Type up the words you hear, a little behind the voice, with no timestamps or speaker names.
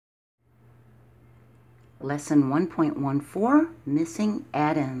Lesson 1.14, Missing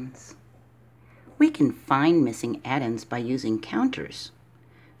Addends. We can find missing addends by using counters.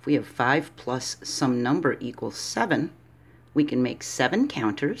 If we have 5 plus some number equals 7, we can make 7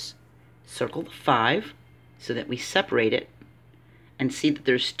 counters, circle the 5 so that we separate it, and see that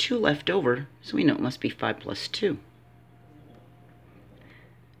there's 2 left over, so we know it must be 5 plus 2.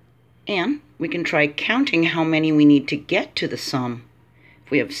 And we can try counting how many we need to get to the sum.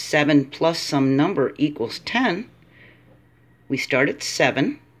 If we have 7 plus some number equals 10, we start at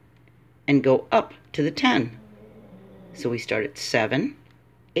 7 and go up to the 10. So we start at 7,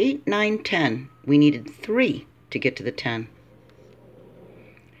 8, 9, 10. We needed 3 to get to the 10.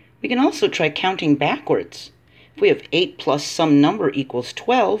 We can also try counting backwards. If we have 8 plus some number equals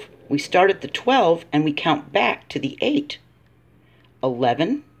 12, we start at the 12 and we count back to the 8.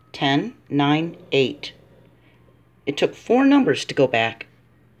 11, 10, 9, 8. It took 4 numbers to go back.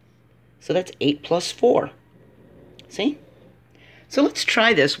 So that's 8 plus 4. See? So let's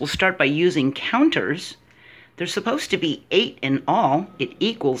try this. We'll start by using counters. There's supposed to be 8 in all. It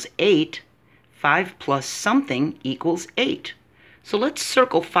equals 8. 5 plus something equals 8. So let's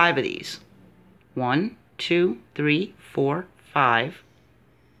circle 5 of these. 1, 2, 3, 4, 5.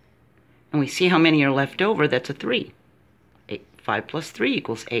 And we see how many are left over. That's a 3. 5 plus 3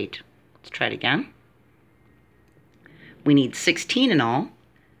 equals 8. Let's try it again. We need 16 in all.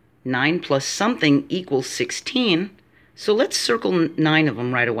 9 plus something equals 16. So let's circle 9 of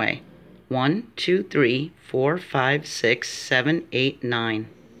them right away. 1, 2, 3, 4, 5, 6, 7, 8, 9.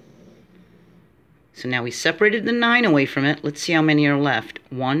 So now we separated the 9 away from it. Let's see how many are left.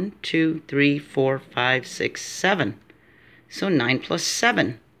 1, 2, 3, 4, 5, 6, 7. So 9 plus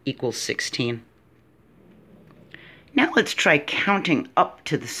 7 equals 16. Now let's try counting up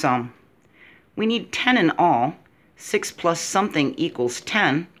to the sum. We need 10 in all. 6 plus something equals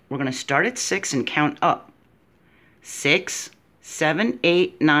 10. We're going to start at 6 and count up. 6, 7,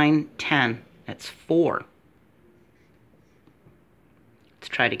 8, 9, 10. That's 4. Let's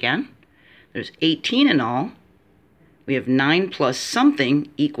try it again. There's 18 in all. We have 9 plus something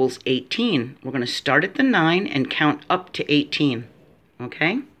equals 18. We're going to start at the 9 and count up to 18.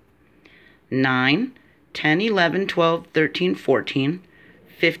 Okay? 9, 10, 11, 12, 13, 14,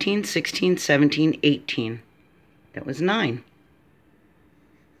 15, 16, 17, 18. That was 9.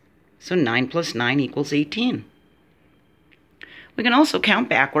 So 9 plus 9 equals 18. We can also count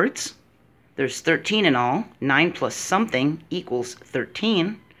backwards. There's 13 in all. 9 plus something equals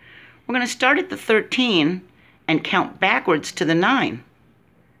 13. We're going to start at the 13 and count backwards to the 9.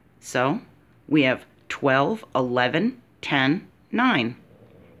 So we have 12, 11, 10, 9.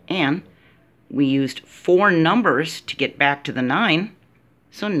 And we used 4 numbers to get back to the 9.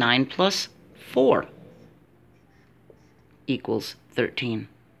 So 9 plus 4 equals 13.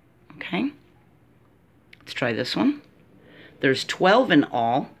 Okay? Let's try this one. There's 12 in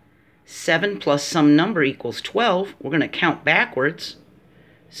all. 7 plus some number equals 12. We're going to count backwards.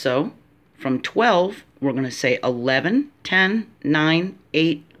 So from 12, we're going to say 11, 10, 9,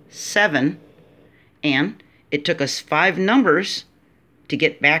 8, 7. And it took us 5 numbers to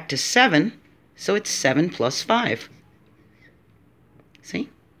get back to 7. So it's 7 plus 5. See?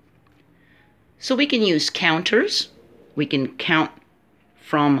 So we can use counters. We can count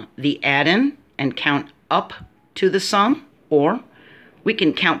from the addend and count up to the sum, or we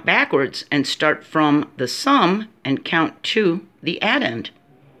can count backwards and start from the sum and count to the addend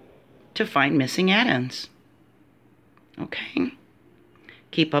to find missing addends. Okay?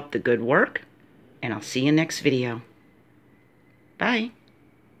 Keep up the good work, and I'll see you next video. Bye.